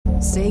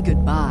Say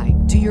goodbye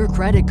to your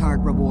credit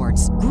card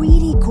rewards.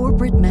 Greedy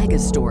corporate mega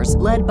stores,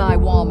 led by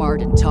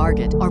Walmart and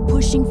Target, are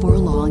pushing for a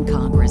law in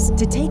Congress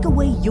to take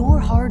away your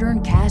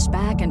hard-earned cash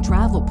back and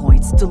travel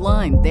points to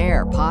line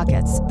their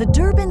pockets. The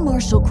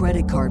Durbin-Marshall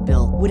credit card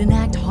bill would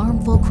enact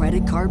harmful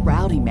credit card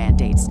routing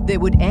mandates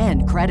that would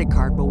end credit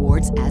card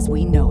rewards as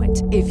we know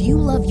it. If you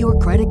love your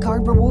credit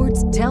card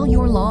rewards, tell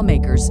your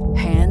lawmakers,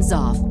 hands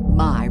off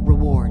my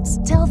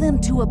rewards. Tell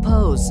them to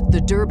oppose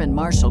the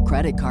Durbin-Marshall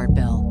credit card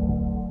bill.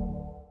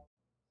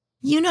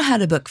 You know how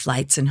to book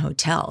flights and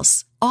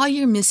hotels. All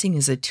you're missing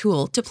is a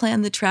tool to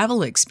plan the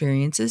travel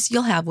experiences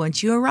you'll have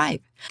once you arrive.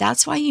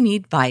 That's why you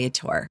need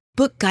Viator.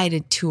 Book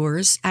guided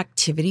tours,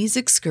 activities,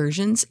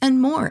 excursions,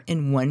 and more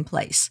in one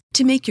place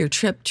to make your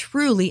trip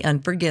truly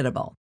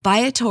unforgettable.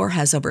 Viator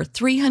has over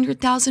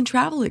 300,000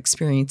 travel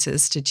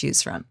experiences to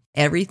choose from.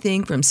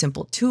 Everything from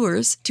simple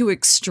tours to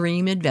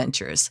extreme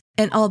adventures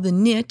and all the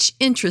niche,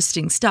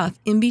 interesting stuff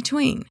in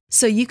between.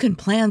 So you can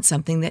plan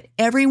something that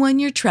everyone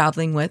you're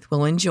traveling with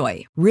will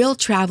enjoy. Real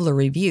traveler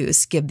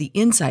reviews give the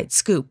inside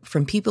scoop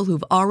from people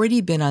who've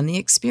already been on the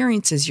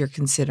experiences you're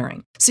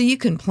considering. So you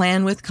can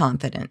plan with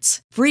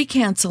confidence. Free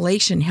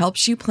cancellation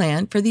helps you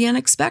plan for the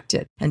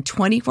unexpected. And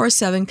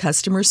 24/7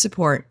 customer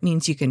support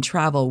means you can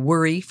travel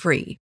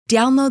worry-free.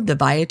 Download the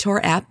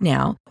Viator app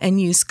now and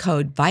use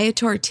code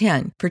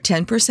Viator10 for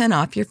 10%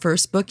 off your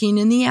first booking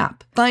in the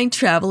app. Find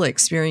travel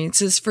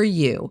experiences for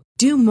you.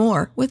 Do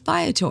more with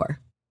Viator.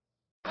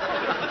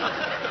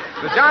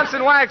 The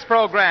Johnson Wax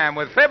Program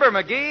with Fibber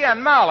McGee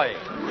and Molly.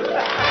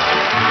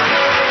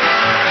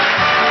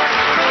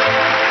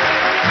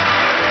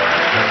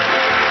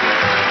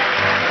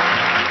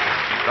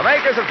 The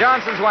makers of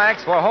Johnson's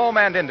Wax for Home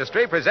and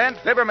Industry present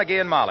Fibber McGee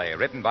and Molly,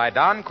 written by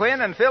Don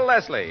Quinn and Phil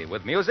Leslie,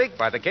 with music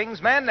by the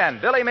King's Men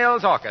and Billy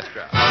Mills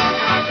Orchestra.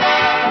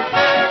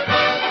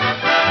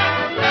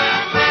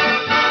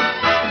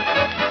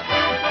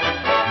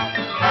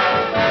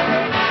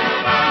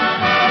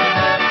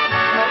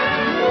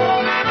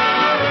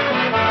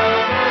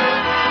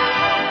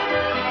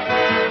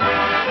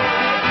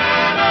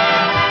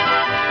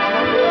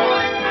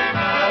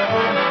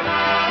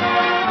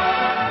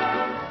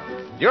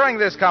 During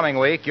this coming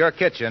week, your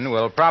kitchen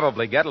will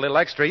probably get a little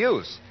extra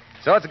use.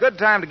 So it's a good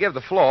time to give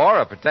the floor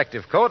a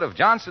protective coat of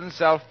Johnson's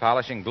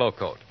Self-Polishing Glow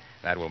Coat.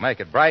 That will make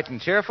it bright and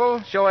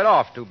cheerful, show it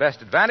off to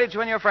best advantage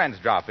when your friends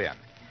drop in.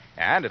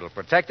 And it'll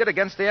protect it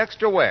against the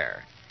extra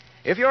wear.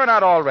 If you're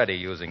not already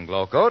using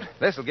Glow Coat,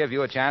 this will give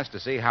you a chance to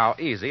see how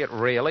easy it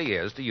really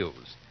is to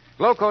use.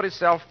 Glow Coat is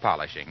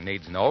self-polishing,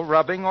 needs no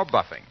rubbing or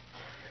buffing.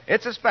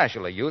 It's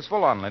especially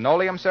useful on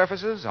linoleum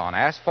surfaces, on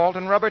asphalt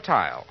and rubber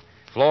tile,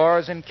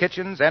 floors in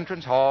kitchens,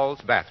 entrance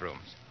halls,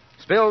 bathrooms.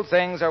 Spilled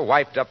things are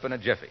wiped up in a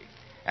jiffy.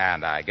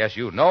 And I guess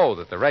you know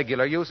that the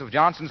regular use of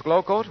Johnson's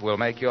Glow Coat will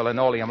make your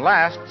linoleum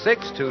last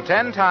 6 to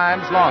 10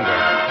 times longer.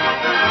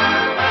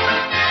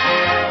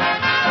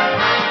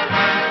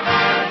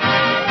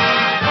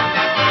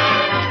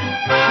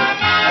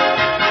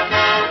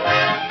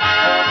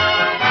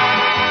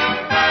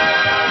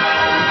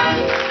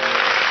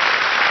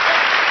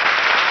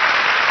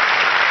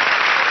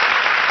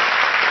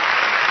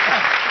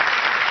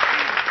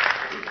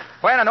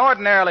 When an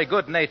ordinarily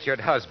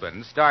good-natured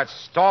husband starts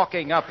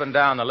stalking up and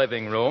down the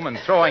living room and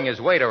throwing his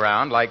weight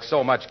around like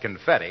so much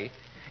confetti,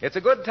 it's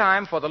a good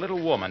time for the little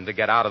woman to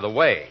get out of the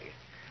way.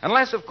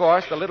 Unless, of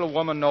course, the little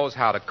woman knows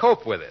how to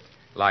cope with it,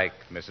 like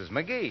Mrs.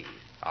 McGee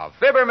of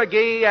Fibber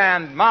McGee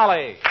and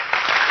Molly.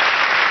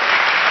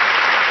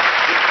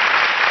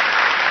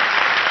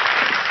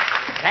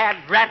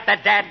 The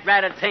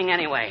dad-ratted thing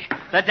anyway.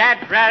 The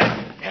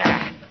dad-ratted...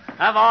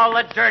 Of all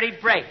the dirty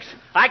breaks.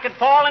 I could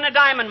fall in a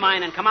diamond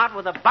mine and come out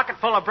with a bucket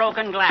full of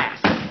broken glass.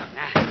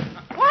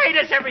 Why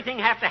does everything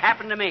have to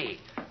happen to me?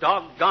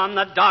 Doggone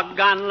the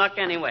doggone luck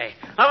anyway.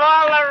 Of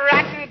all the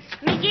rackets...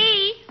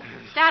 McGee,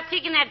 stop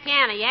kicking that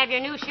piano. You have your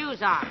new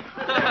shoes on.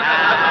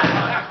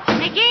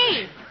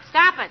 McGee,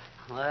 stop it.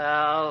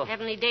 Well...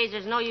 Heavenly days,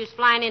 there's no use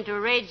flying into a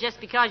rage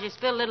just because you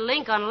spilled a little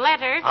ink on a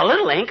letter. A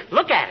little ink?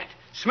 Look at it.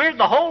 Smeared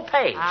the whole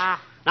page. Now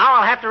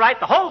I'll have to write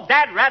the whole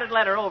dad-ratted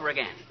letter over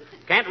again.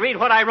 Can't read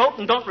what I wrote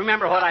and don't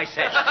remember what I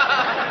said.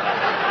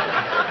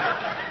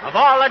 Of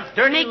all the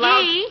dirty...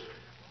 McGee?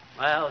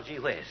 Well, gee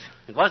whiz.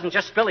 It wasn't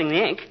just spilling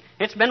the ink.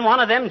 It's been one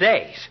of them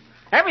days.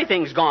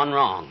 Everything's gone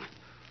wrong.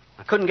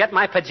 I couldn't get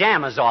my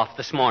pajamas off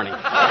this morning. The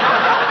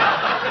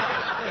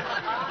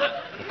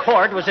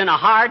cord was in a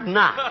hard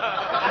knot.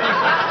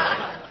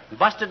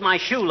 Busted my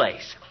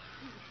shoelace.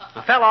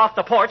 I fell off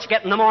the porch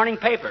getting the morning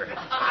paper.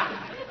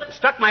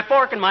 Stuck my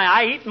fork in my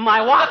eye eating my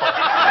waffle.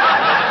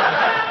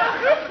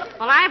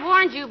 Well, I've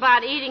warned you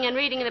about eating and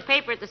reading the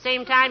paper at the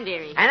same time,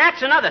 dearie. And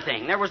that's another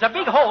thing. There was a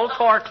big hole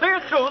tore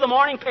clear through the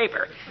morning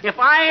paper. If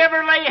I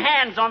ever lay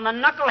hands on the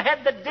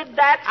knucklehead that did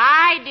that...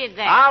 I did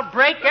that. I'll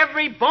break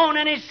every bone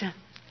in his...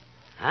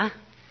 Huh?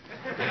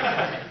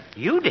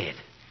 You did?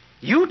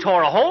 You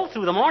tore a hole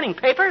through the morning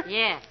paper?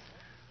 Yes.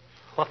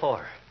 What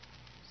for?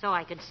 So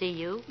I could see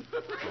you.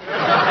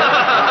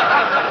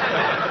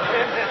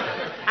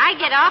 I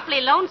get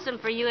awfully lonesome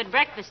for you at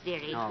breakfast,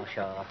 dearie. Oh,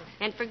 sure.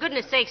 And for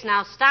goodness sakes,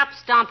 now stop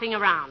stomping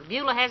around.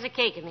 Beulah has a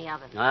cake in the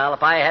oven. Well,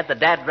 if I had the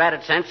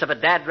dad-ratted sense of a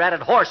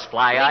dad-ratted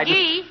horsefly, I'd...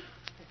 McGee,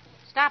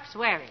 stop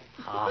swearing.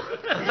 Oh.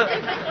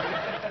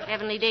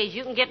 Heavenly days,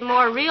 you can get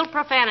more real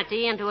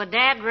profanity into a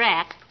dad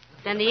rat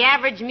than the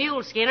average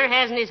mule skinner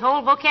has in his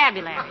whole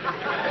vocabulary.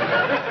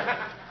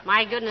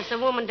 My goodness, a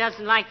woman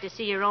doesn't like to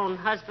see her own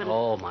husband.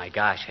 Oh, my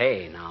gosh.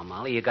 Hey, now,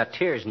 Molly, you got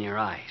tears in your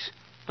eyes.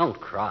 Don't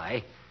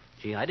cry.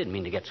 Gee, I didn't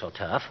mean to get so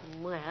tough.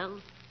 Well,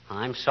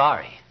 I'm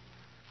sorry.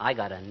 I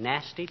got a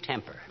nasty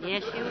temper.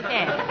 yes, you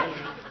have, dearie.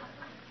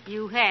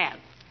 You have.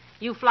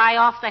 You fly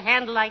off the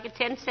handle like a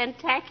 10-cent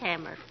tack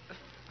hammer.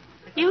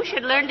 You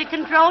should learn to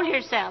control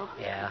yourself.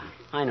 Yeah,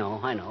 I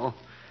know.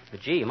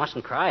 But, gee, you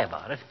mustn't cry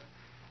about it.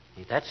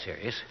 Ain't that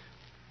serious.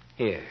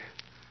 Here,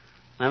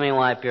 let me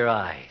wipe your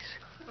eyes.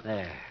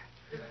 There.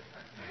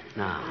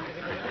 Now.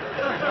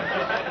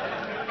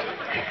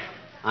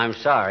 I'm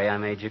sorry I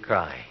made you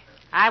cry.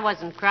 I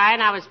wasn't crying.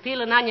 I was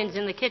peeling onions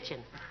in the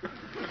kitchen.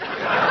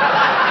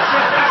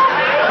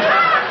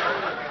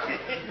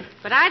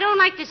 But I don't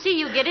like to see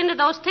you get into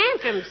those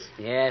tantrums.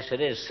 Yes,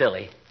 it is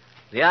silly.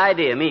 The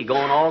idea of me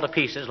going all to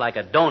pieces like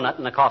a donut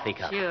in a coffee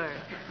cup. Sure.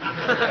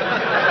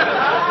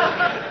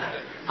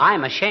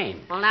 I'm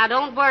ashamed. Well, now,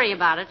 don't worry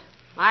about it.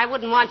 I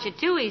wouldn't want you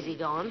too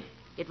easygoing.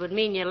 It would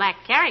mean you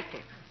lack character.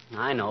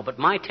 I know, but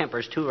my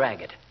temper's too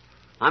ragged.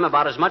 I'm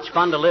about as much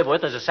fun to live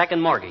with as a second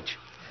mortgage.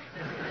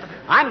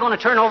 I'm going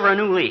to turn over a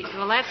new leaf.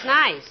 Well, that's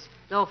nice.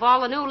 Though if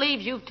all the new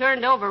leaves you've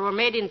turned over were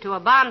made into a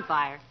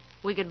bonfire,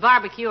 we could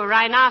barbecue a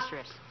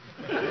rhinoceros.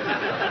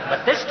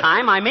 But this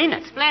time, I mean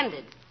it.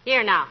 Splendid.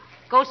 Here now,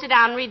 go sit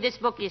down and read this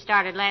book you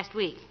started last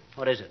week.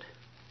 What is it?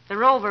 The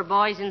Rover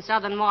Boys in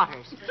Southern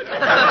Waters.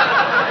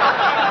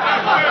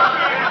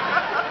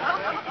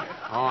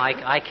 Oh,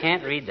 I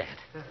can't read that.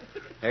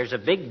 There's a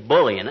big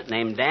bully in it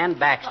named Dan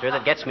Baxter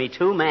that gets me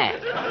too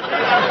mad.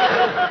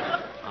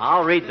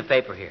 I'll read the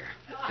paper here.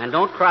 And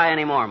don't cry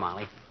anymore,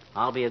 Molly.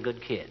 I'll be a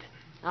good kid.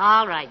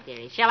 All right,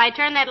 dearie. Shall I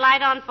turn that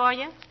light on for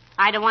you?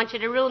 I don't want you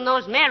to ruin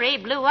those merry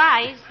blue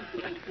eyes.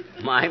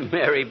 My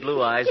merry blue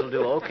eyes will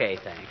do okay,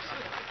 thanks.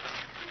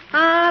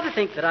 Ah, to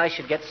think that I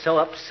should get so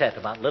upset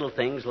about little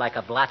things like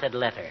a blotted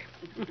letter.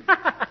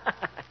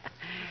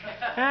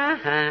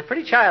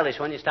 Pretty childish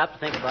when you stop to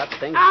think about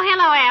things. Oh,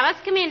 hello, Alice.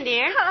 Come in,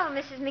 dear. Hello,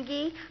 Mrs.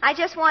 McGee. I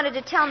just wanted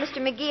to tell Mr.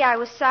 McGee I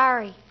was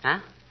sorry Huh?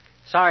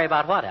 Sorry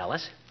about what,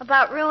 Alice?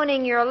 about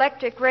ruining your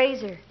electric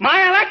razor.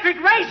 My electric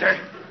razor!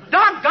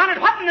 Doggone it,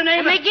 what in the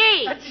name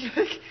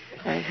McGee!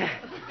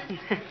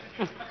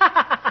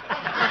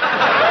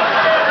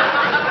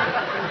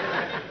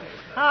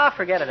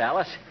 Forget it,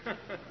 Alice.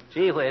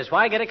 Gee whiz,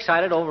 why get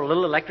excited over a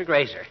little electric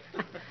razor?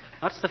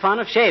 What's the fun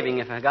of shaving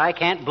if a guy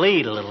can't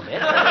bleed a little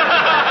bit? Well,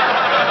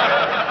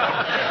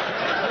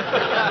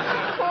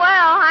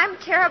 I'm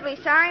terribly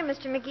sorry,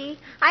 Mr. McGee.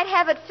 I'd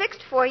have it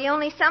fixed for you,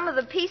 only some of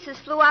the pieces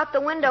flew out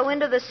the window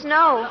into the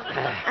snow.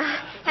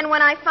 And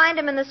when I find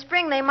them in the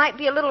spring, they might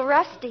be a little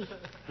rusty.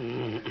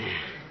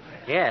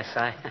 Yes,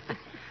 I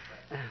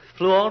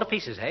flew all to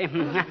pieces, eh?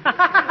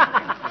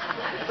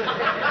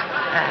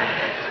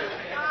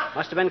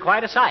 Must have been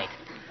quite a sight.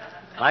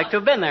 Like to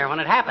have been there when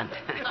it happened.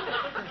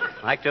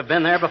 Like to have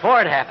been there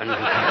before it happened.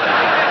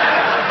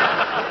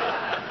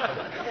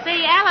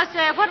 Say, Alice,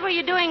 what were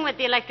you doing with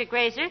the electric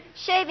razor?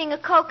 Shaving a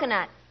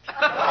coconut.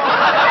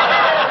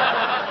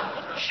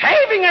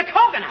 Shaving a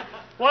coconut?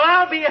 Well,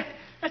 I'll be a...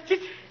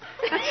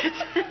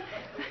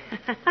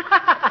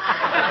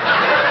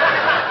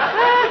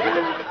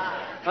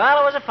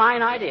 Well, it was a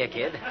fine idea,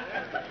 kid.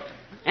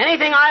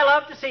 Anything I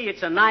love to see,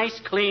 it's a nice,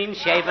 clean,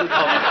 shaven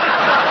coconut.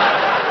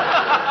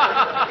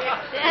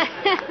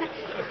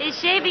 Is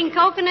shaving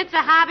coconuts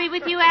a hobby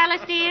with you,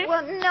 Alice, dear?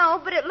 Well, no,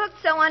 but it looked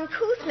so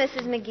uncouth,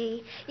 Mrs.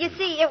 McGee. You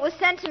see, it was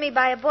sent to me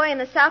by a boy in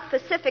the South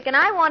Pacific, and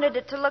I wanted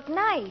it to look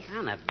nice.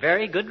 And a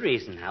very good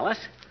reason,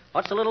 Alice.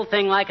 What's a little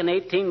thing like an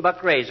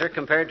 $18 razor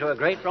compared to a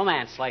great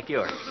romance like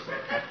yours?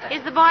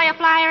 Is the boy a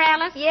flyer,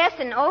 Alice? Yes,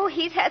 and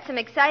he's had some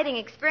exciting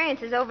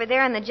experiences over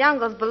there in the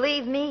jungles,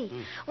 believe me.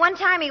 One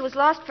time he was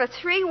lost for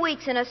 3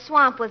 weeks in a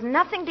swamp with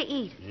nothing to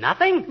eat.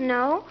 Nothing?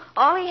 No,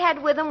 all he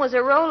had with him was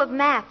a roll of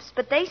maps,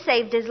 but they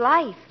saved his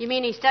life. You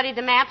mean he studied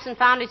the maps and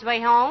found his way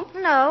home?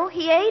 No,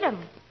 he ate them.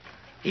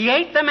 He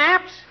ate the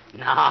maps?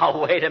 Now,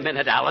 wait a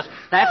minute, Alice.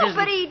 That isn't...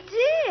 But he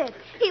did.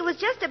 He was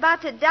just about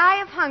to die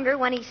of hunger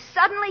when he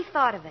suddenly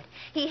thought of it.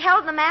 He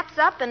held the maps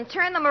up and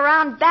turned them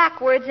around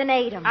backwards and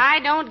ate them. I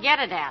don't get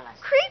it, Alice.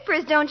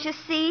 Creepers, don't you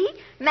see?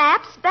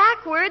 Maps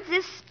backwards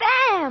is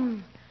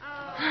spam.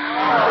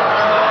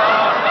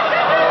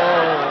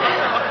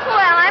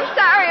 Well, I'm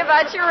sorry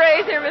about your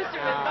razor, Mr.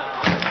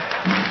 McGee.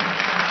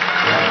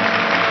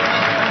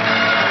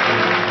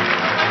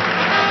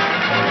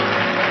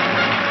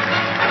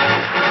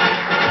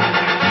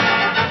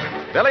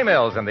 Billy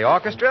Mills and the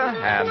orchestra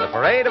and the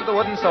Parade of the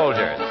Wooden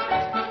Soldiers.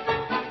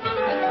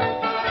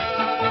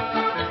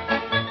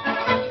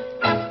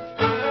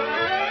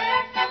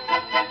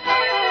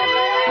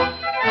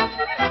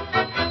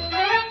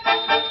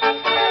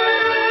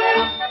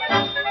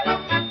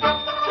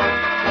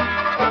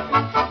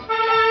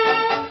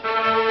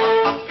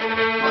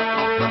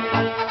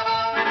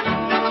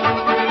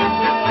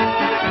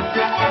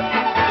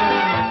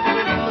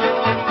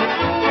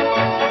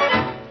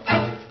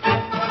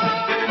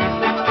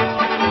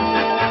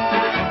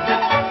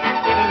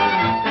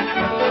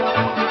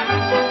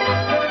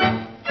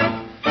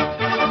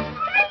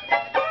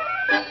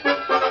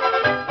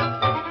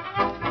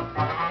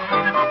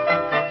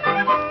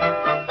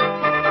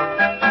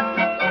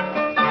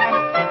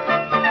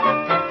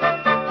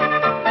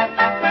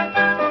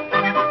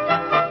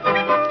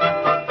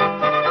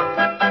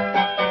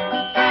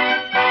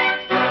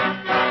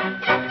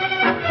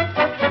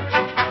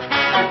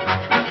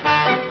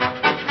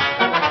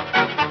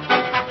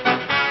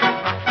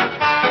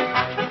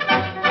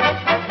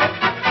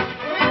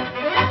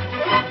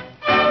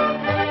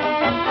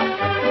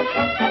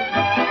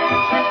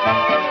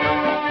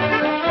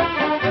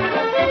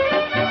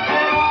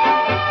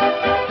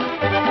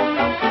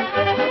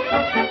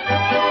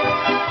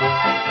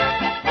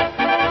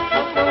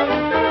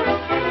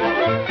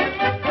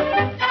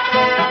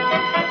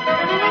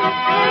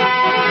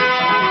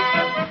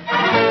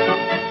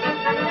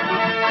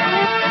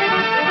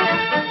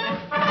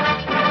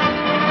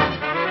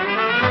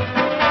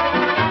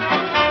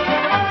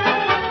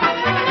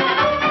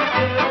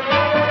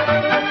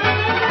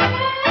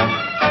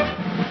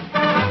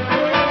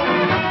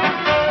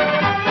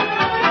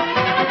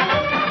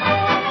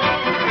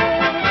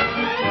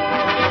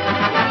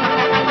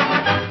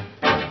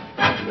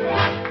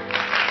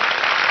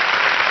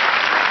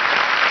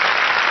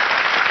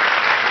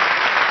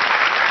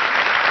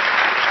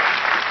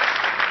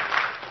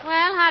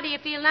 How do you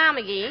feel now,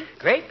 McGee?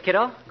 Great,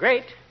 kiddo.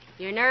 Great.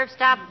 Your nerves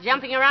stopped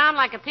jumping around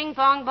like a ping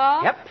pong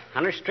ball? Yep,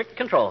 under strict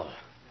control.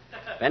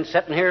 Been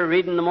sitting here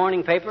reading the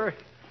morning paper,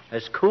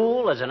 as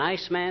cool as an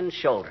iceman's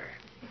shoulder.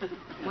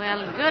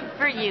 Well, good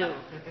for you.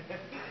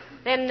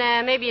 Then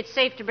maybe it's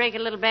safe to break a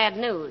little bad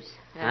news.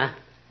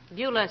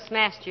 Beulah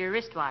smashed your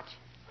wristwatch.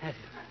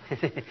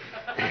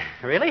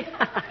 Really?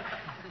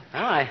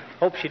 Well, I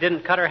hope she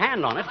didn't cut her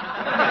hand on it.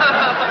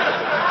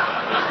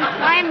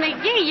 Why,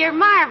 McGee, you're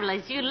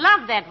marvelous. You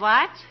love that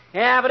watch.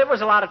 Yeah, but it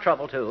was a lot of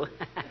trouble, too.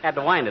 Had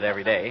to wind it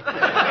every day.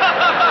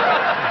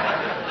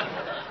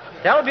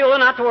 Tell Beulah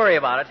not to worry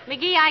about it.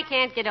 McGee, I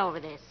can't get over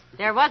this.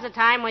 There was a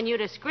time when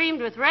you'd have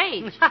screamed with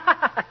rage.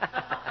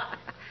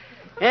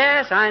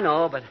 Yes, I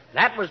know, but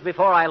that was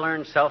before I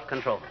learned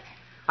self-control.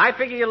 I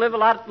figure you live a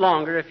lot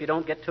longer if you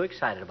don't get too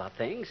excited about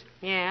things.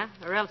 Yeah,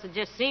 or else it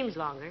just seems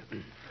longer.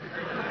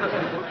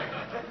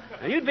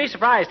 Now, you'd be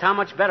surprised how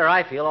much better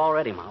I feel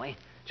already, Molly.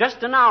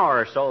 Just an hour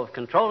or so of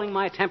controlling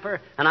my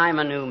temper, and I'm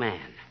a new man.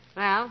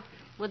 Well,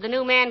 would the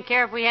new man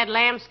care if we had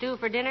lamb stew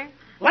for dinner?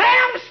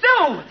 Lamb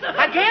stew!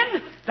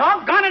 Again?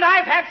 Doggone it,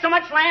 I've had so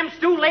much lamb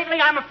stew lately,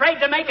 I'm afraid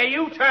to make a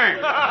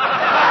U-turn.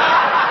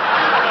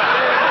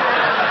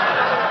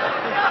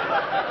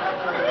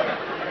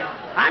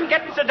 I'm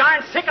getting so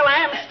darn sick of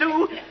lamb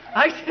stew.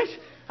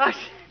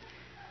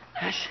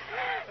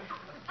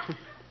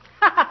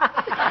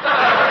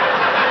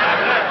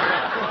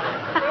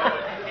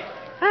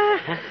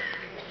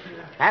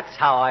 That's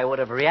how I would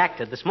have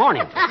reacted this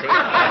morning. But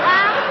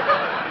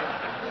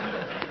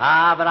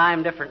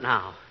I'm different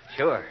now.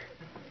 Sure.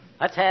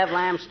 Let's have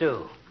lamb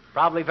stew.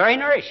 Probably very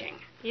nourishing.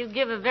 You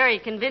give a very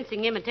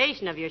convincing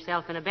imitation of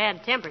yourself in a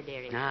bad temper,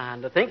 dearie.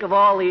 And to think of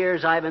all the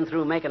years I've been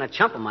through making a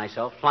chump of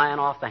myself flying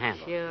off the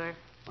handle. Sure.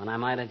 When I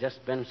might have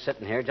just been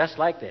sitting here just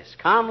like this,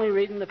 calmly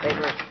reading the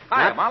paper.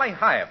 Hiya, Molly.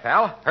 Hiya,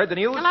 pal. Heard the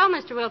news? Hello,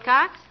 Mr.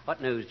 Wilcox.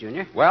 What news,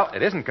 Junior? Well,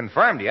 it isn't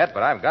confirmed yet,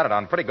 but I've got it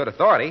on pretty good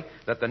authority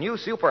that the new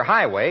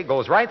superhighway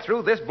goes right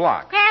through this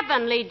block.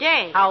 Heavenly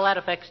day. How that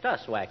affects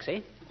us,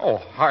 Waxy? Oh,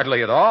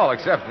 hardly at all,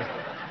 except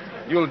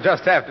you'll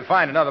just have to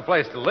find another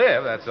place to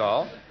live, that's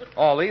all.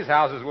 All these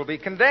houses will be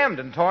condemned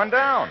and torn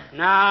down.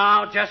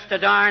 Now, just a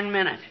darn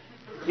minute.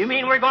 You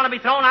mean we're going to be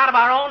thrown out of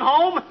our own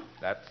home?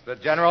 That's the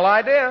general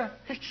idea.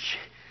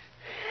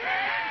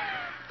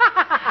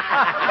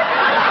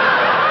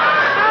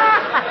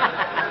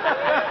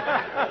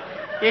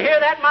 You hear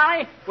that,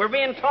 Molly? We're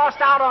being tossed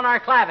out on our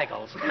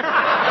clavicles.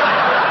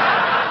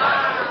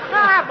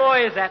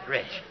 Boy, is that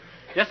rich.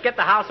 Just get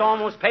the house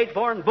almost paid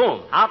for, and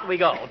boom, out we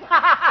go.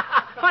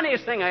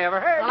 Funniest thing I ever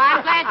heard. Well,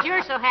 I'm glad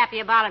you're so happy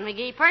about it,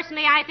 McGee.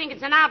 Personally, I think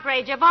it's an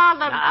outrage of all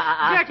the...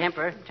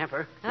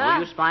 Temper. No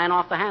use flying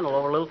off the handle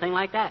over a little thing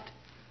like that.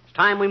 It's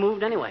time we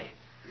moved anyway.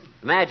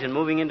 Imagine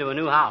moving into a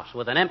new house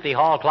with an empty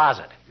hall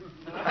closet.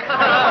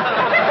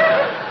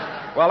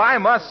 Well, I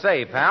must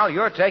say, pal,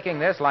 you're taking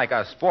this like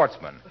a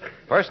sportsman.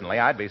 Personally,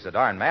 I'd be so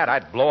darn mad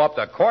I'd blow up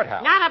the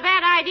courthouse. Not a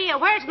bad idea.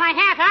 Where's my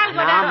hat? I'll go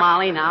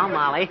down. Now,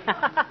 Molly.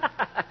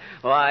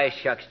 Why,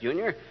 shucks,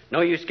 Junior.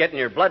 No use getting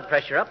your blood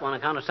pressure up on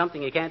account of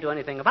something you can't do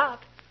anything about.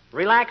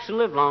 Relax and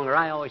live longer,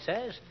 I always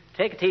says.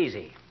 Take it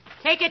easy.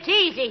 Take it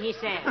easy, he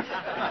says.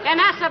 And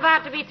us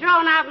about to be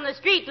thrown out in the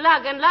street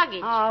lugging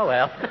luggage. Oh,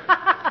 well.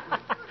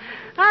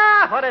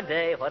 What a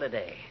day, what a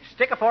day.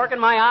 Stick a fork in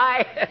my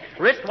eye,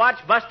 wristwatch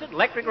busted,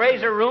 electric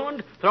razor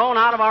ruined, thrown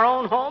out of our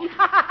own home.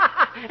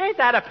 Ain't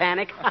that a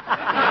panic?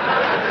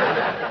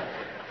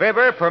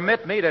 Fibber,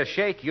 permit me to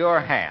shake your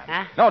hand.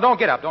 Huh? No, don't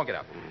get up.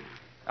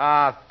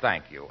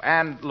 Thank you.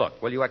 And look,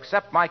 will you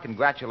accept my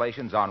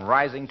congratulations on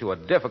rising to a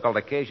difficult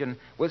occasion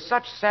with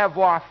such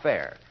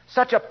savoir-faire,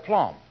 such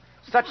aplomb,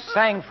 such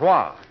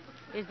sang-froid?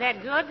 Is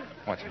that good?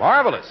 Oh, it's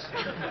marvelous.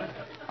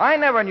 I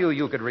never knew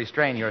you could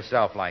restrain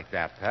yourself like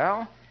that,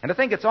 pal. And to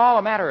think it's all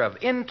a matter of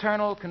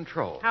internal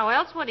control. How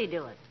else would he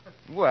do it?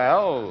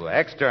 Well,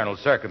 external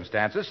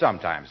circumstances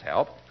sometimes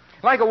help.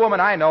 Like a woman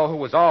I know who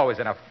was always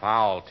in a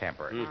foul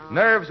temper.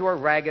 Nerves were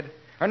ragged.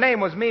 Her name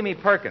was Mimi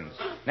Perkins,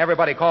 and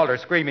everybody called her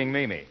Screaming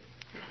Mimi.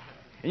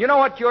 And you know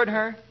what cured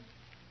her?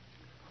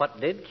 What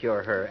did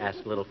cure her?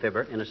 Asked little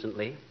Fibber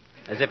innocently,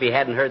 as if he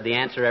hadn't heard the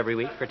answer every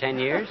week for 10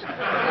 years.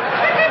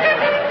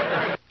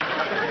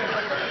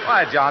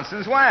 Why,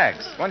 Johnson's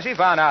wax. When she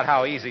found out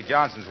how easy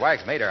Johnson's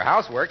wax made her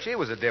housework, she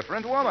was a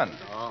different woman.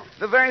 Oh.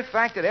 The very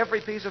fact that every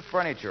piece of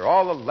furniture,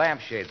 all the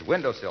lampshades,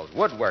 windowsills,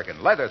 woodwork,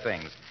 and leather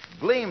things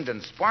gleamed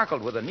and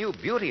sparkled with a new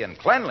beauty and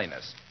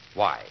cleanliness.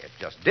 Why, it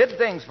just did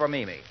things for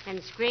Mimi.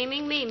 And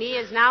Screaming Mimi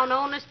is now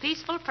known as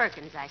Peaceful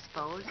Perkins, I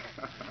suppose.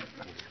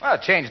 Well,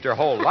 it changed her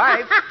whole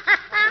life.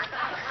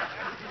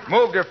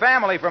 Moved her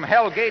family from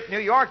Hellgate, New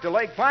York to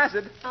Lake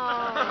Placid.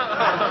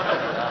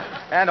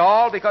 Oh. And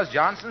all because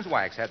Johnson's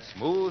wax had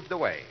smoothed the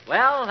way.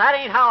 Well, that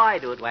ain't how I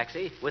do it,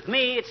 Waxy. With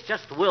me, it's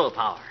just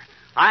willpower.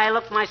 I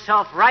look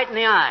myself right in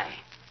the eye,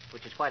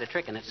 which is quite a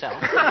trick in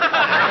itself.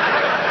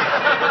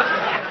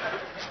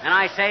 And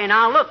I say,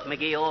 now look,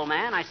 McGee, old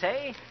man, I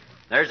say,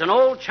 there's an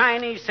old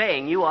Chinese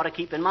saying you ought to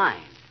keep in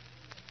mind.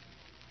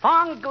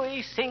 Fong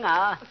gui sing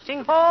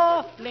sing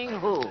ho, ling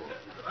hu.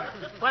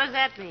 What does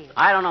that mean?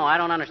 I don't know. I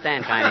don't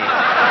understand Chinese.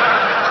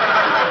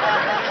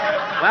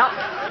 Well,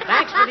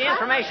 thanks for the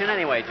information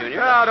anyway, Junior.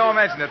 No, don't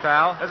mention it,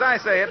 pal. As I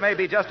say, it may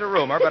be just a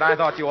rumor, but I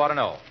thought you ought to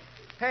know.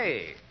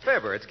 Hey,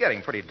 Fibber, it's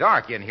getting pretty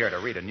dark in here to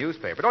read a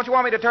newspaper. Don't you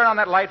want me to turn on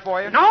that light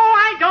for you? No,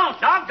 I don't.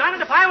 Doggone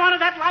it, if I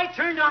wanted that light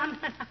turned on.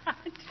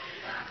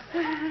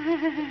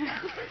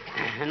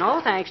 No,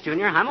 thanks,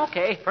 Junior. I'm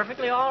okay.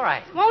 Perfectly all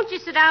right. Won't you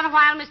sit down a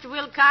while, Mr.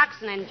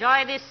 Wilcox, and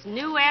enjoy this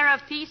new era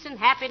of peace and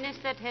happiness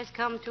that has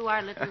come to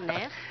our little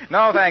nest?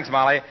 No, thanks,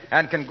 Molly.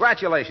 And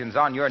congratulations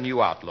on your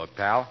new outlook,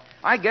 pal.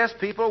 I guess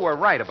people were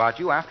right about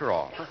you after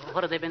all.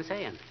 What have they been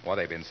saying? Well,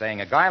 they've been saying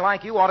a guy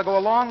like you ought to go a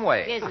long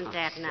way. Isn't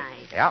that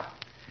nice? Yep.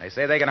 They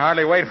say they can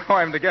hardly wait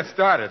for him to get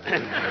started.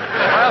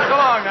 Well, so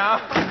long now.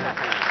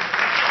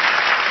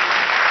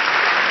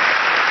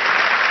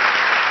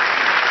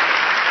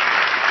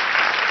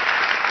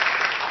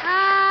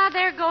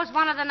 There goes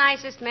one of the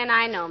nicest men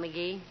I know,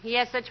 McGee. He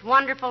has such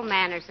wonderful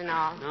manners and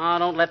all. No,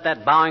 don't let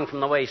that bowing from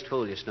the waist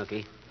fool you,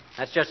 Snooky.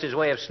 That's just his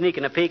way of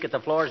sneaking a peek at the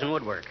floors and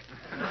woodwork.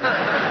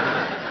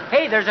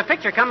 Hey, there's a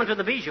picture coming to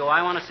the Bijou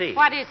I want to see.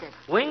 What is it?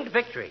 Winged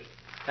Victory.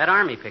 That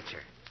Army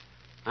picture.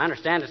 I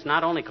understand it's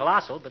not only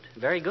colossal, but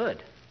very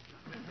good.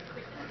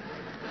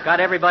 It's got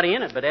everybody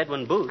in it but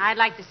Edwin Booth. I'd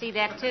like to see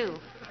that, too.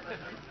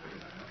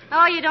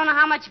 Oh, you don't know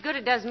how much good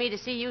it does me to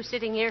see you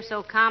sitting here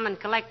so calm and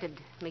collected,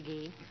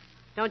 McGee.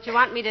 Don't you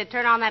want me to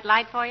turn on that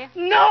light for you?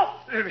 No!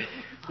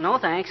 No,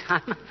 thanks.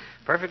 I'm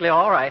perfectly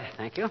all right,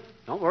 thank you.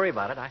 Don't worry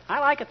about it. I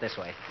like it this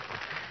way.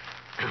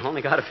 I've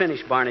only got to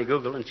finish Barney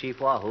Google and Chief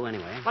Wahoo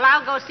anyway. Well,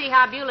 I'll go see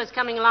how Beulah's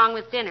coming along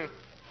with dinner.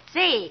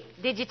 Say,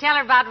 did you tell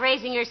her about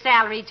raising your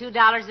salary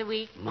 $2 a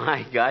week?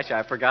 My gosh,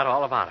 I forgot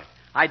all about it.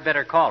 I'd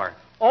better call her.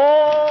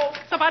 Oh,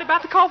 somebody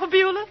about to call for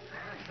Beulah?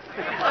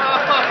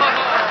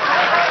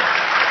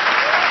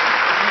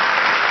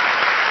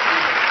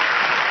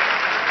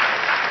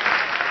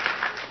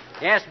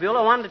 Yes,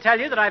 Beulah, wanted to tell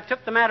you that I've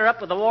took the matter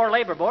up with the War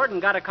Labor Board and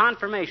got a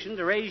confirmation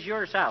to raise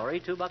your salary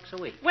 $2 a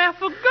week. Well,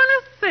 for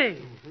goodness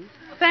sake.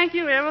 Thank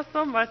you ever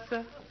so much,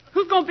 sir.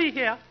 Who's going to be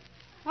here?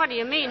 What do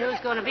you mean, who's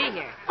going to be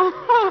here?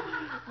 Oh,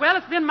 well,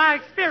 it's been my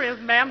experience,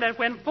 ma'am, that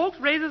when folks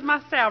raises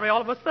my salary all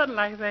of a sudden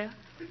like that,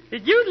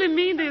 it usually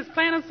means they's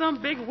planning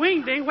some big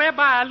wing-ding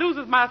whereby I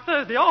loses my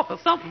Thursday off or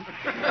something.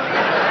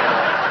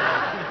 Now,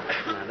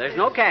 there's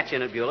no catch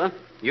in it, Beulah.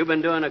 You've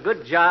been doing a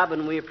good job,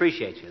 and we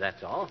appreciate you,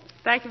 that's all.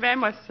 Thank you very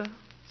much, sir.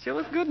 Sure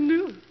was good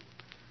news.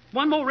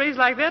 One more raise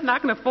like that, and I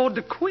can afford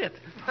to quit.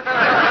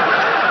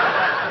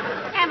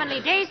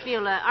 Heavenly days,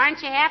 Beulah.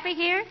 Aren't you happy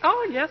here?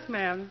 Oh, yes,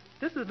 ma'am.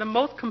 This is the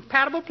most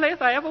compatible place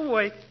I ever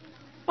worked.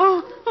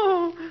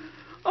 Oh,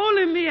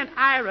 only me and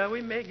Ira,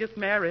 we may get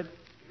married.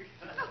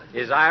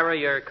 Is Ira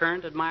your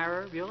current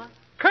admirer, Beulah?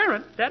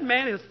 Current? That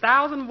man is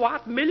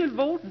 1,000-watt,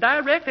 million-volt,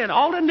 direct, and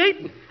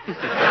alternating.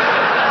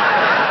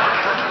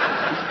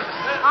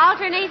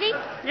 Alternating?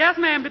 Yes,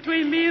 ma'am,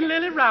 between me and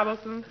Lily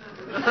Robertson.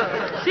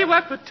 She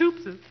worked for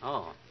Toopses.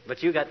 Oh,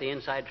 but you got the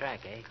inside track,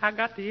 eh? I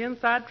got the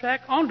inside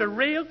track on the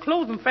rail,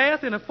 closing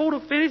fast, in a photo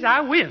finish,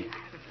 I win.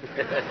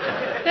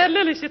 That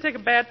Lily should take a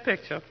bad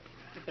picture.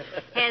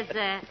 Has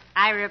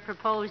Ira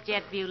proposed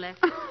yet, Beulah?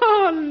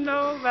 Oh,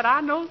 no, but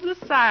I know the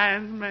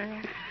signs,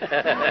 man.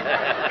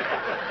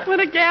 When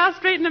a gal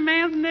straightens a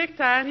man's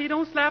necktie and he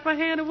don't slap her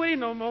hand away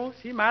no more,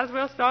 she might as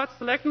well start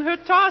selecting her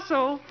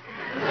torso.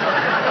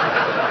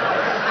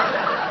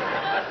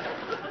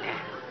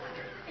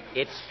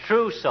 It's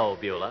true so,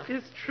 Beulah.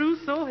 It's true,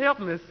 so help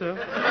me, sir.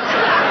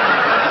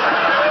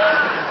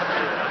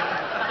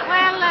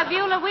 Well,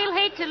 Beulah, we'll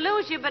hate to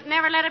lose you, but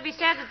never let it be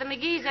said that the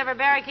McGees ever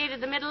barricaded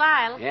the middle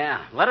aisle.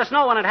 Yeah, let us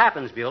know when it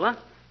happens, Beulah.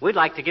 We'd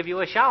like to give you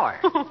a shower.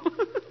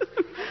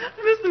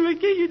 Mr.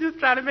 McGee, you just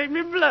trying to make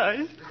me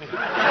blush.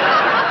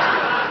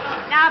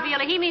 Now,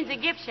 Beulah, he means a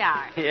gift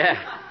shower. Yeah.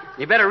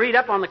 You better read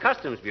up on the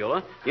customs,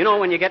 Beulah. You know,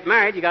 when you get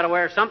married, you got to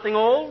wear something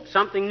old,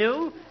 something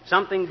new,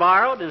 something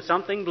borrowed, and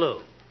something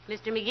blue.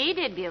 Mr. McGee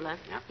did, Beulah.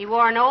 Yep. He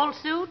wore an old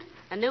suit,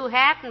 a new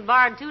hat, and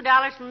borrowed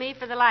 $2 from me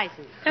for the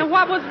license. And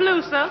what was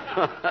blue, sir?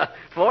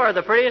 4 of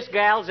the prettiest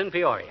gals in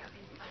Peoria.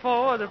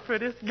 4 of the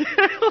prettiest gals.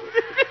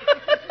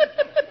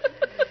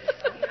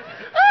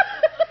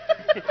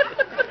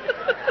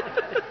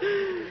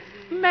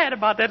 Mad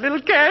about that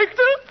little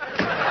character.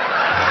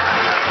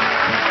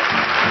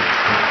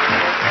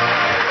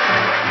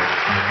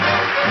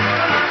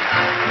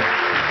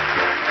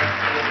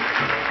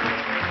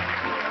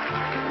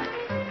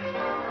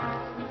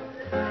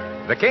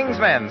 The King's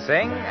Men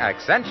sing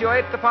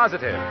Accentuate the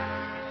Positive.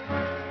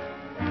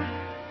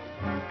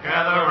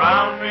 Gather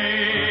round me,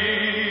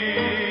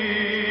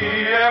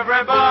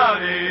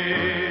 everybody.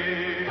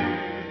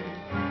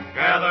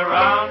 Gather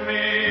round me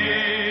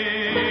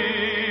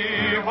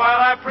while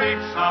I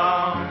preach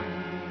some.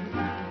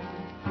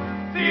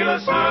 Feel a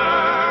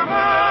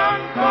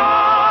sermon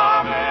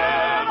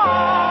coming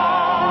on.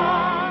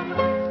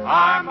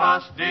 I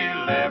must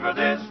deliver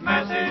this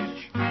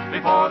message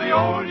before the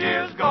old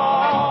year's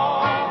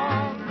gone.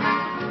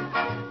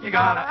 You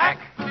gotta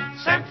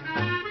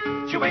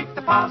accentuate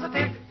the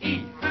positive.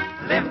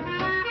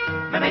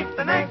 Eliminate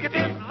the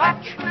negative.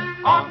 Latch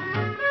on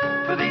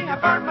to the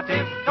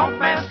affirmative. Don't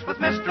mess with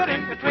Mr.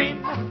 In-Between.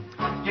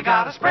 You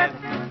gotta spread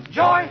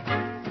joy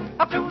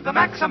up to the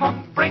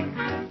maximum. Bring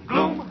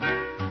gloom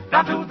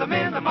down to the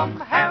minimum.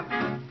 Have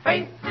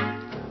faith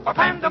or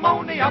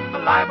pandemonium,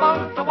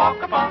 liable to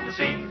walk upon the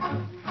scene.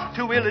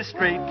 To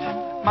illustrate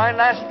my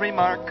last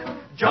remark,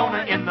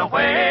 Jonah in the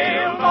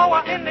whale,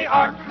 Noah in the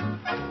ark.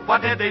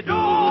 What did they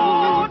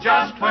do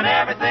just when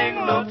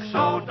everything looked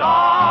so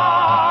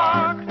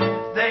dark?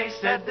 They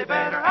said they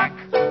better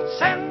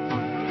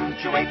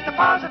accentuate the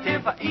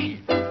positive,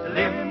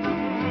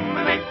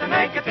 eliminate the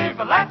negative,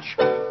 latch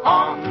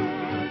on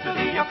to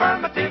the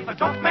affirmative.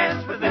 Don't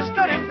mess with this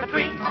stuff in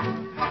between.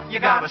 You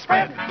gotta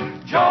spread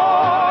joy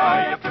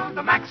up to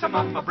the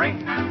maximum,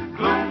 bring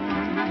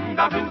gloom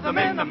down to the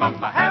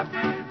minimum. Have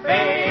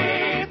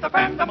faith, the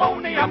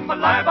pandemonium,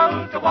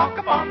 liable to walk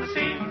upon the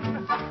scene.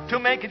 To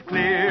make it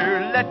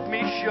clear, let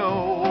me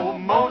show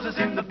Moses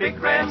in the big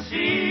Red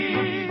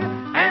Sea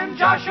and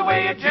Joshua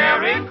at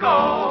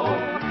Jericho.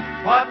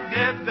 What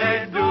did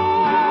they do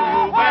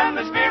when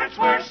the spirits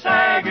were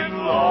sagging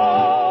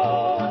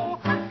low?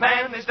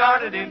 Man, they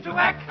started into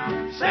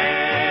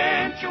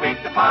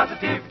accentuate the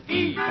positive,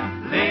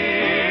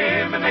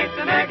 eliminate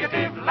the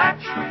negative,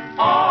 latch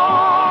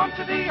on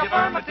to the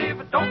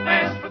affirmative. Don't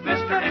mess with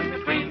Mr.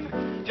 In-Between.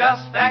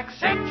 Just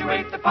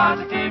accentuate the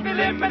positive,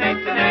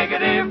 eliminate the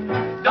negative.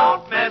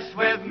 Don't mess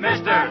with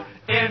Mr.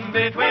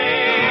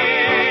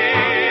 In-Between.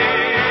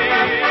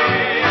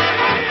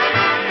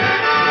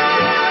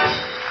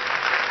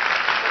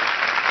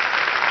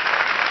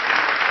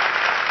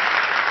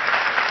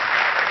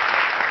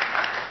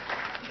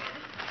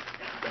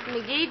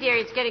 McGee, dear,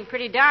 it's getting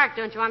pretty dark.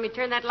 Don't you want me to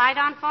turn that light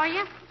on for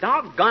you?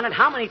 Doggone it.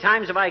 How many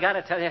times have I got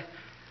to tell you?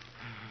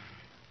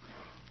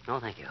 No,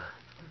 thank you.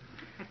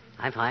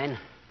 I'm fine.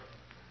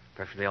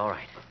 Perfectly all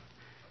right.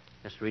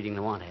 Just reading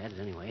the want ads,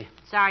 anyway.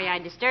 Sorry I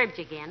disturbed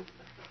you again.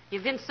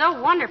 You've been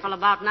so wonderful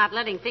about not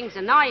letting things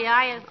annoy you,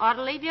 I ought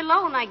to leave you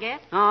alone, I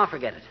guess. Oh,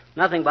 forget it.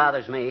 Nothing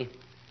bothers me.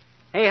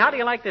 Hey, how do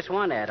you like this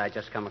want ad I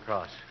just come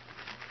across?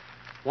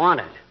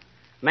 Wanted.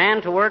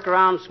 Man to work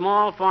around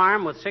small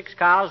farm with 6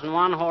 cows and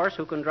 1 horse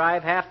who can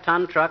drive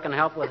half-ton truck and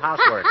help with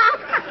housework.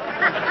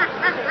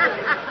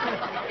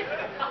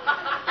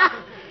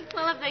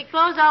 Well, if they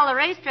close all the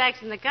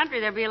racetracks in the country,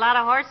 there'll be a lot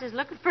of horses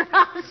looking for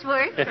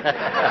housework.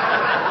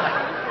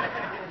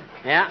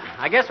 Yeah,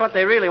 I guess what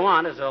they really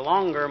want is a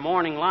longer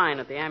morning line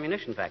at the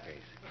ammunition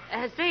factories.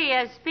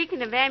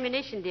 Speaking of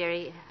ammunition,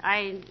 dearie,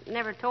 I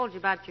never told you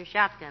about your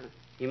shotgun.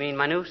 You mean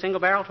my new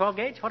single-barrel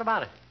 12-gauge? What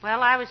about it?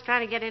 Well, I was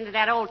trying to get into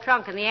that old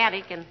trunk in the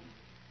attic, and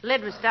the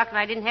lid was stuck, and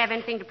I didn't have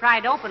anything to pry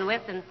it open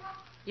with, and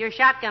your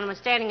shotgun was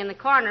standing in the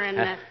corner,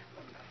 and,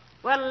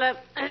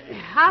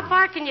 how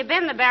far can you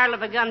bend the barrel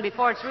of a gun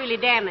before it's really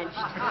damaged?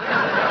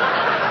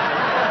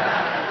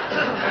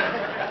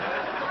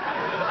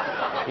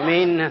 You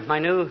mean my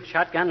new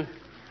shotgun?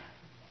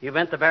 You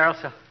bent the barrel,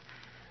 so...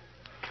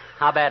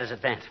 How bad is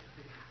it bent?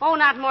 Oh,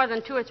 not more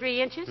than 2 or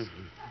 3 inches.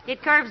 Mm-hmm.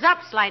 It curves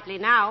up slightly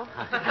now.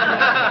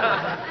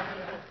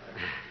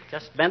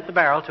 Just bent the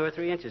barrel 2 or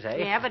 3 inches, eh?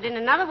 Yeah, but in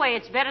another way,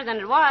 it's better than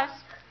it was.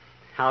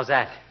 How's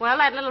that? Well,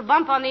 that little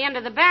bump on the end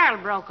of the barrel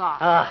broke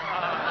off.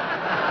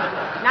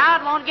 Now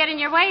it won't get in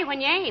your way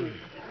when you aim.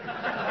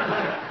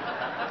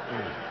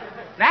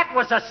 That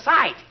was a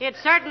sight. It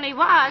certainly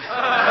was.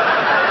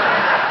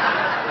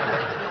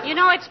 You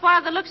know it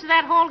spoiled the looks of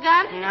that whole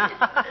gun?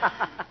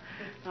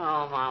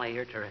 Oh, Molly,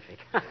 you're terrific.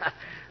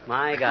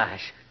 My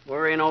gosh.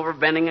 Worrying over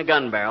bending a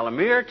gun barrel a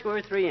mere 2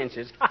 or 3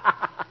 inches.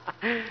 Oh,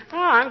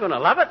 I'm going to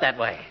love it that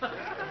way.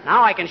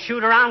 Now I can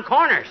shoot around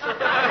corners.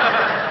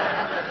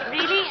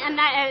 Really? And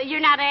you're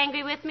not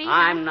angry with me?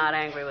 I'm not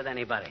angry with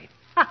anybody.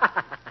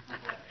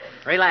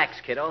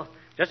 Relax, kiddo.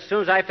 Just as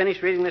soon as I finish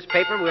reading this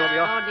paper, we'll be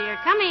off. Oh, dear.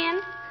 Come in.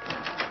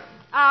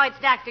 Oh, it's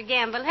Dr.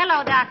 Gamble.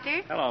 Hello,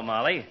 Doctor. Hello,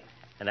 Molly.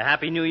 And a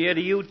Happy New Year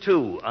to you,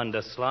 too,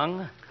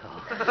 underslung.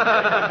 Oh.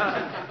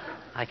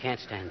 I can't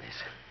stand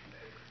this.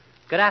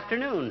 Good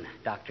afternoon,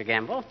 Dr.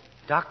 Gamble.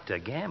 Dr.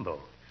 Gamble?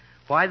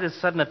 Why this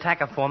sudden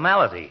attack of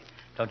formality?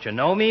 Don't you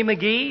know me,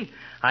 McGee?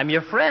 I'm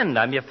your friend.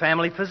 I'm your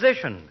family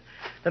physician.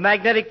 The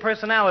magnetic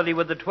personality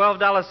with the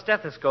 $12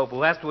 stethoscope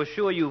who has to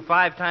assure you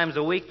 5 times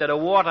a week that a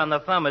wart on the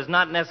thumb is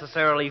not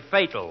necessarily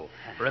fatal.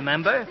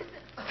 Remember?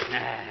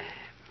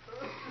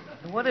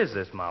 What is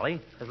this, Molly?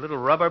 Has little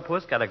rubber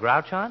puss got a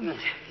grouch on?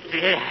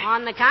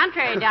 On the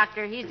contrary,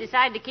 Doctor, he's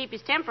decided to keep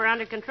his temper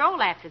under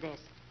control after this.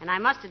 And I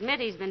must admit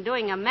he's been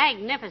doing a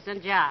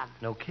magnificent job.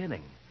 No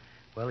kidding.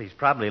 Well, he's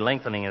probably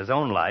lengthening his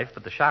own life,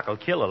 but the shock will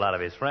kill a lot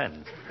of his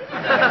friends.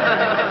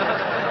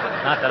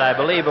 Not that I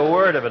believe a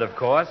word of it, of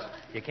course.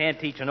 You can't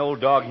teach an old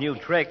dog new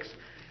tricks.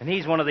 And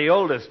he's one of the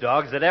oldest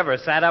dogs that ever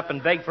sat up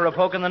and begged for a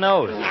poke in the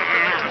nose. But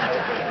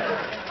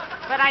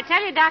I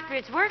tell you, Doctor,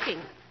 it's working.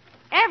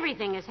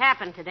 Everything has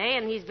happened today,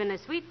 and he's been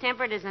as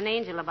sweet-tempered as an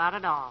angel about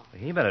it all.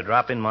 He better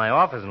drop in my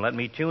office and let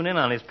me tune in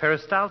on his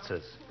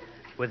peristalsis.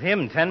 With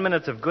him, 10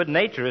 minutes of good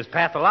nature is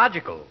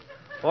pathological.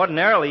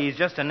 Ordinarily, he's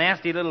just a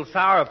nasty little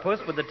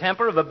sourpuss with the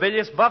temper of a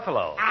bilious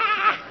buffalo.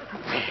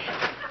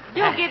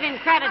 Do give him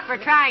credit for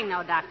trying,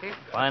 though, Doctor.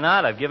 Why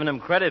not? I've given him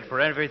credit for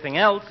everything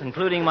else,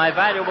 including my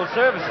valuable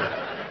services.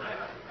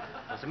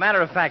 As a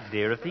matter of fact,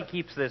 dear, if he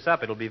keeps this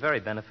up, it'll be very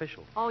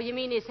beneficial. Oh, you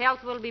mean his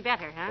health will be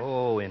better, huh?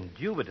 Oh,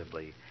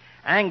 indubitably.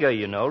 Anger,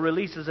 you know,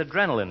 releases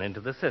adrenaline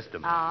into the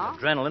system. Oh?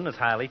 Adrenaline is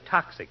highly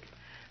toxic.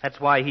 That's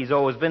why he's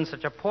always been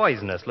such a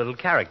poisonous little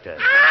character.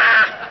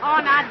 Oh,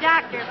 now,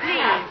 Doctor,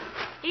 please.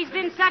 He's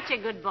been such a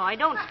good boy.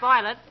 Don't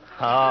spoil it.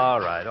 All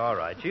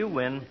right. You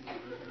win.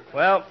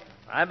 Well,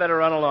 I better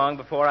run along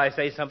before I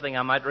say something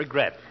I might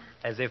regret,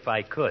 as if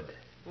I could.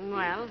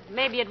 Well,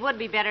 maybe it would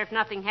be better if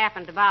nothing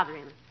happened to bother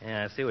him.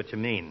 Yeah, I see what you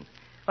mean.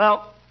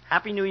 Well,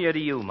 Happy New Year to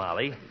you,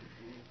 Molly.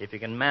 If you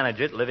can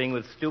manage it, living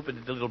with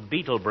stupid little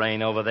beetle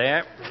brain over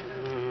there.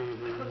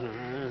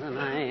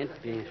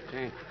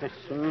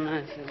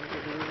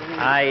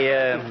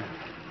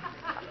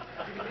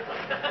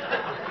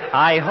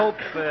 I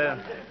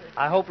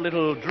hope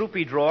little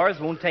droopy drawers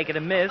won't take it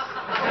amiss.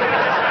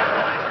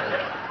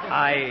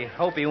 I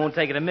hope he won't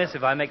take it amiss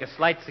if I make a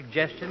slight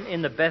suggestion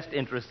in the best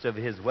interests of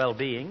his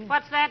well-being.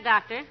 What's that,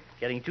 Doctor?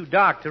 Getting too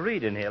dark to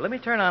read in here. Let me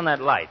turn on that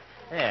light.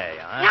 There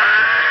you are.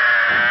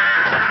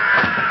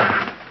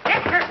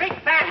 Get your big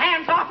fat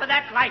hands off of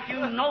that light, you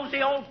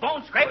nosy old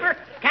bone scraper.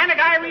 Can't a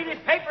guy read his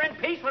paper in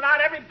peace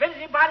without every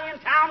busybody in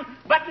town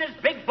butting his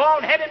big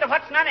bald head into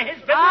what's none of his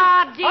business?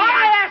 Oh, dear. All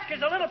I ask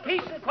is a little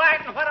peace and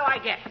quiet, and what do I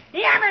get?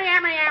 Yammer,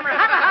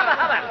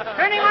 hubba.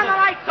 Turning on the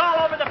lights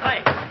all over the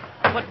place.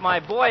 But, my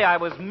boy, I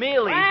was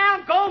merely...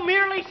 Well, go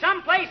merely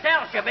someplace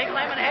else, you big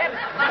lemon head.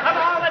 Of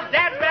all the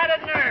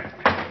dad-ratted nerve.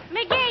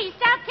 McGee,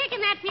 stop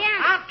kicking that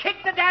piano. I'll kick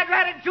the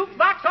dad-ratted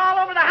jukebox all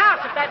over the house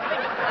if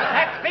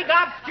that big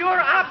obscure,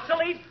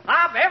 obsolete,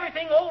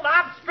 everything old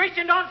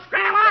obstrition don't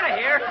scram out of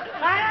here.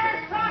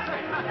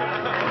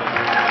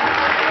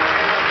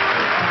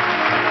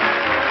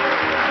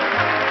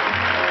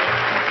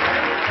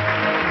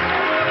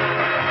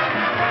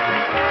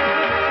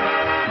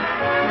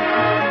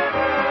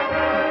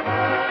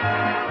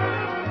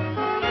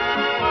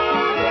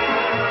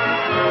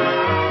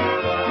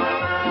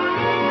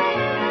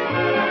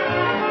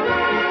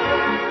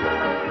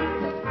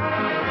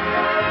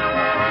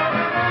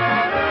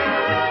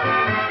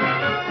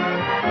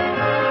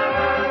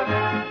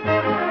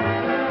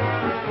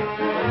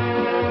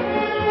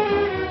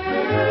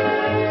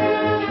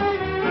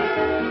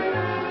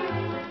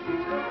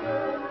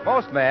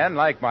 Most men,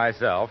 like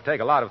myself,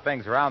 take a lot of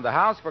things around the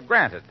house for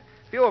granted.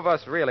 Few of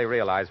us really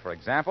realize, for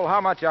example,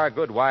 how much our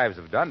good wives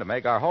have done to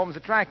make our homes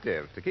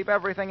attractive, to keep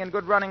everything in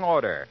good running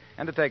order,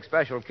 and to take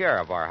special care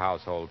of our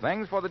household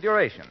things for the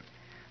duration.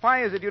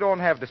 Why is it you don't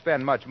have to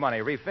spend much money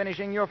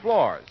refinishing your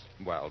floors?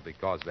 Well,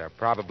 because they're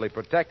probably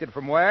protected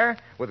from wear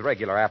with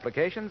regular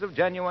applications of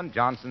genuine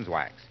Johnson's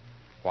wax.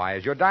 Why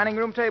is your dining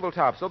room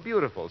tabletop so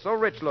beautiful, so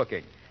rich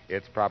looking?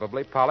 It's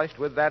probably polished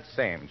with that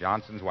same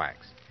Johnson's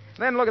wax.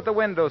 Then look at the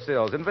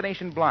windowsills and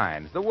Venetian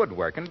blinds, the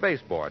woodwork and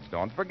baseboards.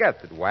 Don't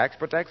forget that wax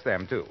protects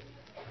them, too.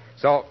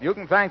 So you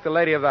can thank the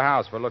lady of the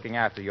house for looking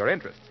after your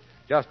interests,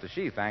 just as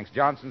she thanks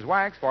Johnson's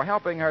Wax for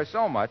helping her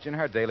so much in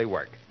her daily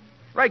work.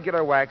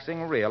 Regular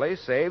waxing really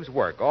saves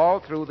work all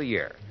through the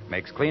year,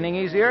 makes cleaning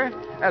easier,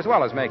 as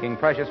well as making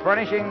precious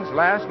furnishings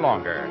last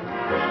longer.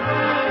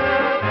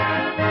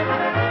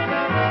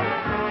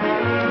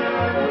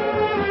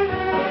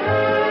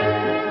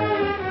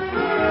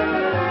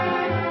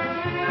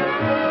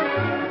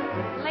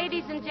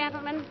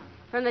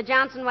 From the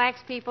Johnson Wax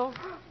people,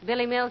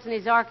 Billy Mills and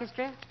his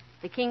orchestra,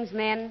 the King's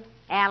Men,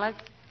 Alice,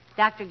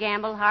 Dr.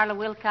 Gamble, Harlow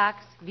Wilcox,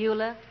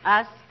 Beulah,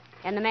 us,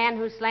 and the man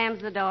who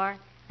slams the door,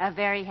 a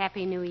very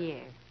happy New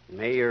Year.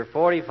 May your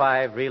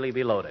 45 really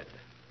be loaded.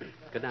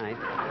 Good night.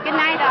 Good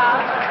night,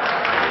 all.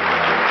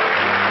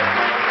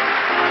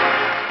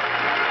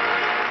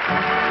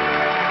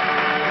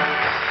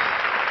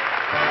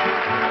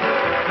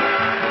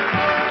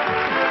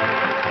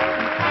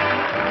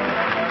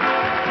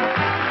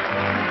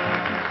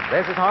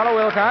 This is Harlow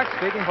Wilcox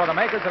speaking for the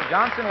makers of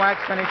Johnson Wax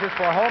Finishes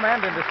for Home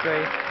and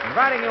Industry,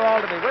 inviting you all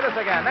to be with us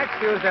again next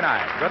Tuesday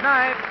night. Good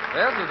night.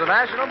 This is the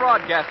National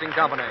Broadcasting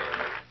Company.